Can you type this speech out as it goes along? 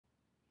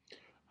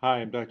Hi,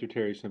 I'm Dr.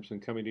 Terry Simpson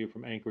coming to you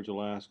from Anchorage,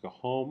 Alaska,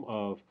 home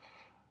of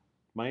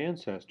my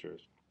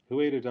ancestors who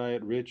ate a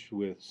diet rich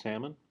with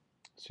salmon,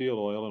 seal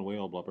oil, and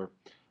whale blubber,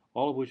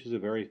 all of which is a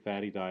very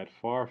fatty diet,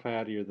 far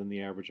fattier than the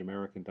average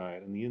American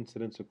diet, and the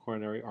incidence of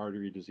coronary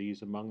artery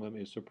disease among them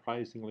is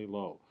surprisingly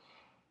low.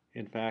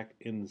 In fact,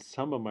 in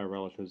some of my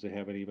relatives, they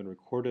haven't even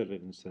recorded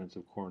an incidence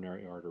of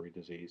coronary artery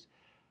disease.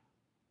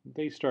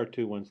 They start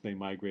to once they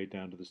migrate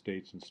down to the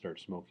States and start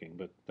smoking,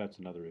 but that's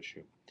another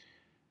issue.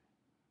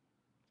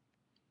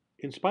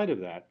 In spite of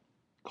that,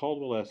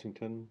 Caldwell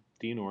Essington,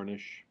 Dean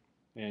Ornish,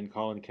 and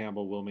Colin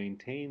Campbell will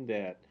maintain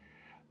that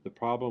the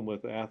problem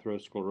with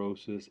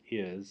atherosclerosis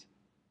is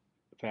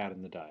fat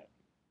in the diet.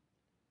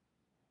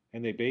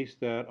 And they base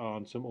that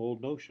on some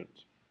old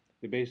notions.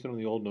 They base it on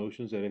the old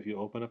notions that if you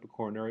open up a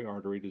coronary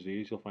artery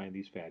disease, you'll find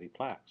these fatty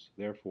plaques.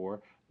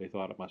 Therefore, they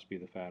thought it must be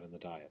the fat in the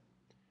diet.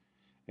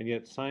 And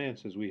yet,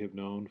 science, as we have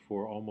known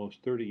for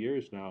almost 30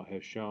 years now,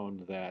 has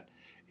shown that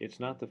it's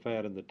not the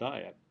fat in the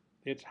diet,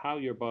 it's how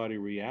your body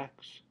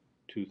reacts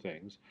to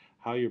things,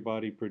 how your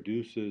body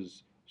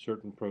produces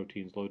certain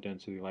proteins, low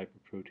density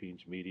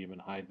lipoproteins, medium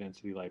and high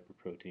density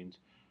lipoproteins,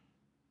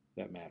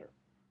 that matter.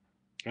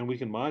 And we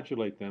can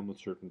modulate them with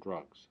certain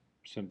drugs.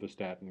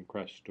 Simvastatin,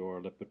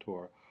 Crestor,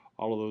 Lipitor,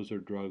 all of those are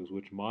drugs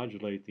which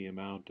modulate the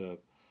amount of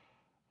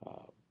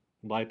uh,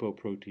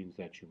 lipoproteins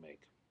that you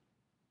make.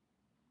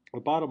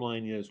 The bottom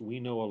line is we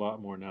know a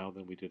lot more now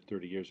than we did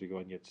 30 years ago,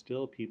 and yet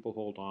still people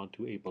hold on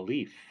to a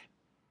belief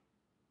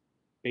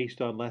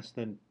based on less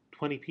than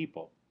 20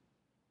 people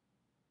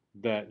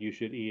that you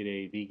should eat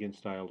a vegan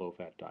style low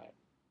fat diet.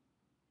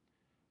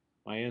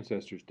 My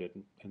ancestors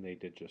didn't, and they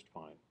did just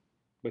fine.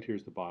 But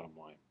here's the bottom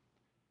line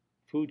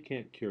food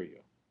can't cure you.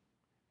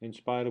 In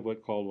spite of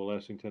what Caldwell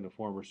Essington, a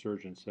former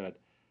surgeon, said,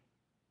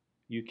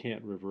 you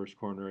can't reverse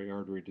coronary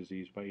artery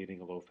disease by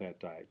eating a low fat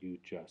diet. You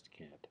just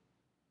can't.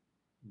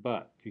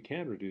 But you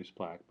can reduce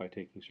plaque by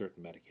taking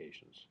certain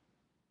medications.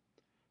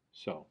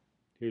 So,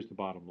 here's the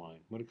bottom line.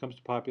 When it comes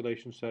to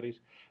population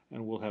studies,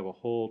 and we'll have a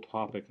whole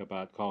topic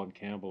about Colin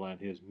Campbell and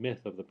his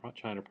myth of the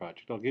China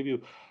Project, I'll give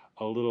you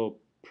a little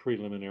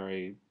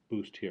preliminary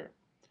boost here.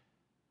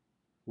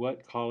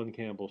 What Colin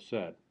Campbell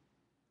said,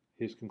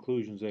 his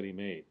conclusions that he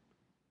made,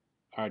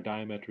 are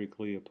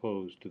diametrically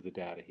opposed to the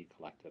data he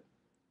collected.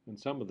 And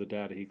some of the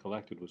data he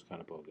collected was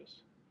kind of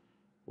bogus.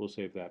 We'll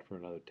save that for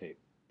another tape.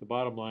 The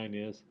bottom line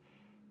is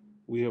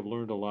we have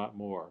learned a lot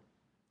more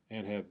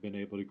and have been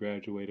able to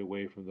graduate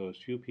away from those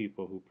few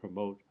people who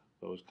promote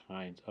those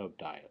kinds of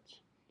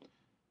diets.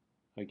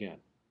 Again,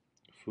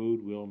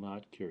 food will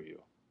not cure you.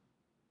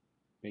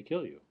 It may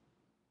kill you,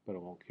 but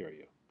it won't cure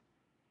you.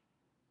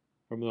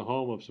 From the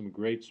home of some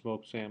great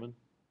smoked salmon,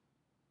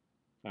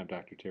 I'm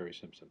Dr. Terry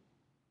Simpson.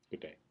 Good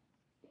day.